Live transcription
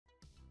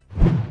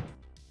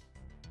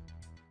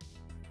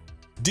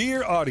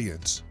Dear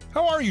audience,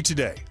 how are you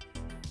today?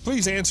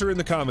 Please answer in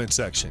the comment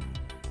section.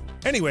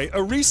 Anyway,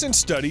 a recent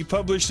study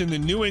published in the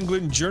New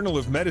England Journal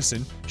of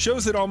Medicine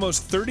shows that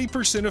almost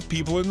 30% of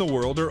people in the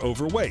world are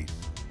overweight.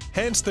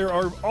 Hence, there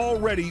are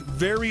already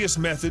various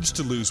methods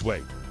to lose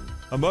weight.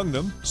 Among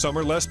them, some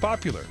are less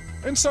popular,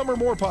 and some are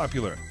more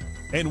popular.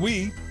 And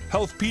we,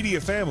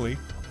 Pedia Family,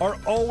 are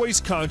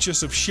always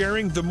conscious of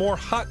sharing the more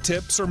hot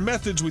tips or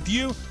methods with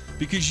you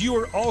because you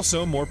are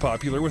also more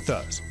popular with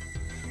us.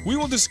 We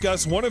will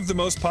discuss one of the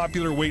most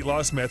popular weight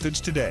loss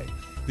methods today,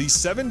 the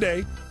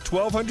 7-day,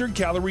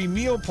 1,200-calorie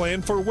meal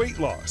plan for weight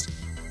loss.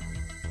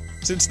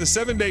 Since the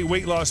 7-day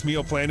weight loss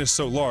meal plan is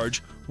so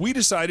large, we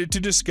decided to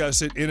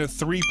discuss it in a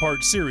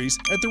 3-part series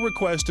at the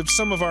request of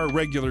some of our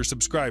regular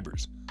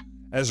subscribers.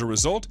 As a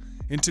result,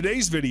 in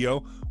today's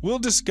video, we'll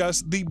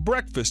discuss the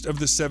breakfast of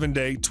the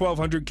 7-day,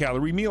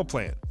 1,200-calorie meal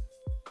plan.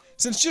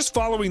 Since just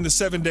following the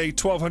 7-day,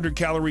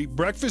 1,200-calorie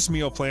breakfast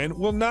meal plan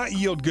will not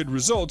yield good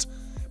results,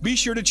 be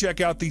sure to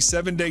check out the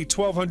 7-day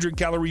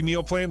 1,200-calorie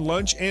meal plan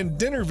lunch and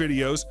dinner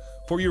videos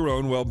for your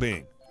own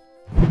well-being.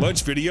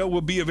 Lunch video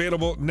will be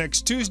available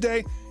next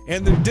Tuesday,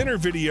 and the dinner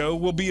video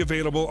will be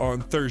available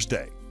on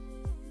Thursday.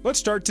 Let's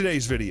start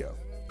today's video.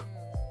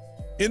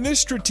 In this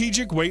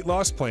strategic weight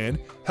loss plan,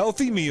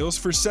 healthy meals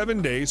for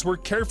 7 days were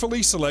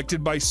carefully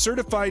selected by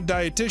certified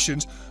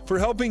dietitians for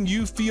helping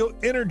you feel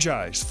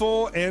energized,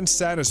 full, and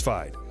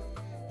satisfied.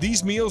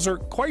 These meals are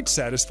quite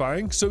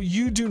satisfying, so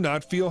you do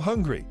not feel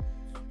hungry.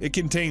 It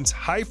contains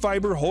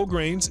high-fiber whole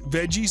grains,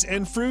 veggies,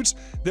 and fruits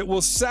that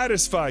will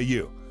satisfy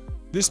you.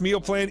 This meal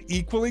plan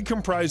equally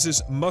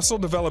comprises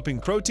muscle-developing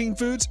protein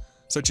foods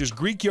such as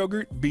Greek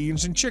yogurt,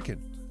 beans, and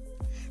chicken.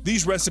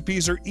 These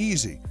recipes are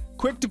easy,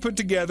 quick to put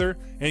together,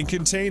 and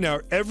contain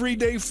our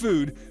everyday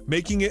food,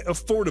 making it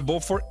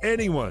affordable for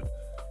anyone.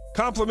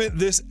 Complement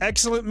this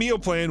excellent meal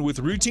plan with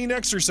routine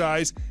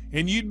exercise,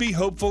 and you'd be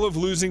hopeful of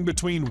losing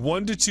between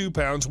 1 to 2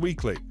 pounds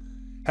weekly.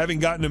 Having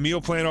gotten a meal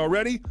plan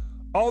already,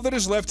 all that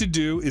is left to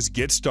do is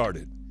get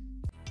started.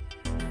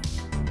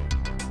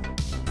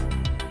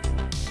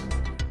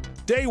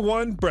 Day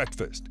 1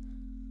 breakfast.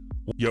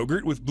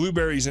 Yogurt with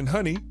blueberries and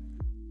honey,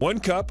 1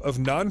 cup of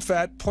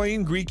non-fat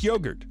plain Greek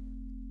yogurt,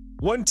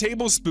 1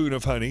 tablespoon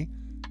of honey,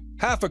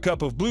 half a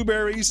cup of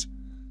blueberries,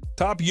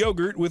 top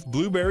yogurt with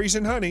blueberries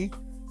and honey,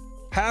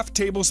 half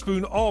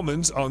tablespoon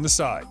almonds on the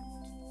side.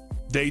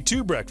 Day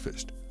 2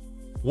 breakfast.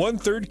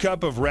 1/3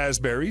 cup of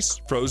raspberries,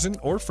 frozen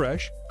or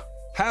fresh,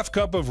 half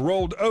cup of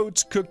rolled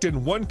oats cooked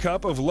in 1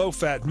 cup of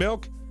low-fat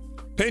milk,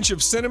 pinch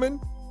of cinnamon,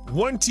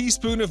 1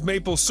 teaspoon of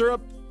maple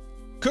syrup,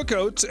 cook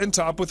oats and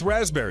top with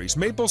raspberries,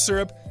 maple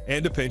syrup,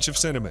 and a pinch of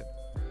cinnamon.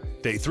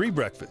 Day 3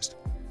 breakfast.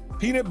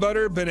 Peanut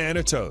butter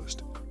banana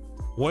toast.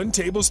 1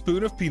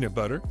 tablespoon of peanut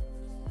butter,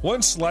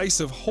 1 slice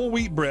of whole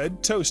wheat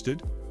bread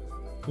toasted,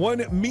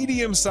 1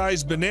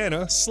 medium-sized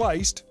banana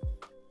sliced,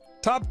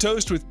 top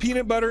toast with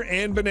peanut butter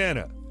and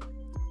banana.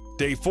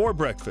 Day 4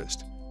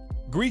 breakfast.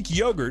 Greek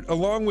yogurt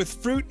along with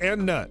fruit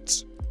and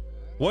nuts.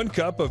 1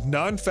 cup of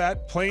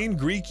non-fat plain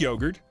Greek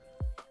yogurt,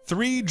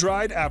 3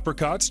 dried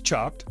apricots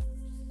chopped,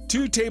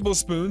 2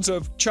 tablespoons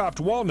of chopped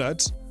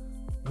walnuts,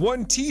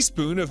 1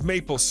 teaspoon of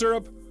maple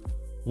syrup,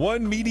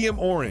 1 medium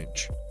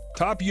orange.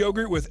 Top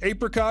yogurt with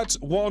apricots,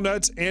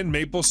 walnuts, and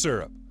maple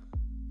syrup.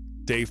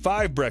 Day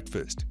 5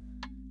 breakfast.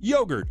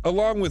 Yogurt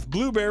along with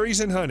blueberries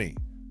and honey.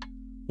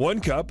 1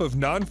 cup of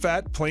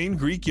non-fat plain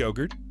Greek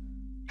yogurt,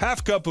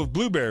 half cup of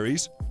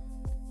blueberries,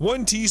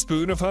 1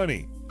 teaspoon of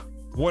honey,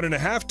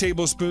 1.5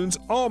 tablespoons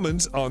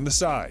almonds on the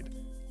side.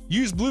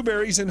 Use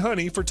blueberries and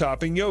honey for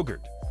topping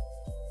yogurt.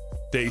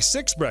 Day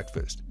 6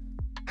 breakfast.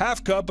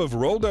 Half cup of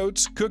rolled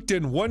oats cooked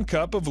in 1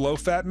 cup of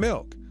low-fat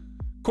milk,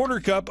 1/4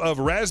 cup of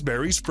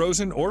raspberries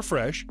frozen or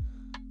fresh,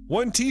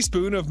 1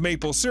 teaspoon of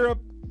maple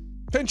syrup,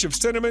 pinch of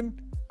cinnamon.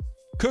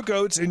 Cook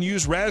oats and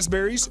use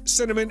raspberries,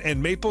 cinnamon,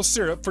 and maple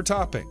syrup for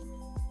topping.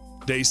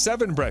 Day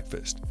 7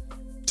 breakfast.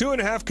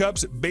 2.5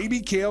 cups baby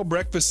kale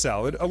breakfast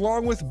salad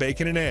along with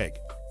bacon and egg.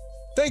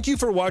 Thank you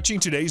for watching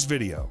today's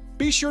video.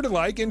 Be sure to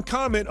like and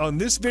comment on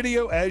this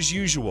video as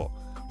usual.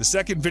 The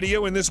second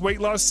video in this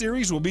weight loss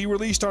series will be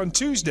released on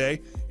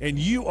Tuesday, and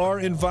you are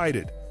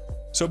invited.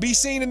 So be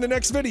seen in the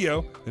next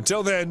video.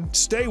 Until then,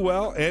 stay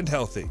well and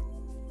healthy.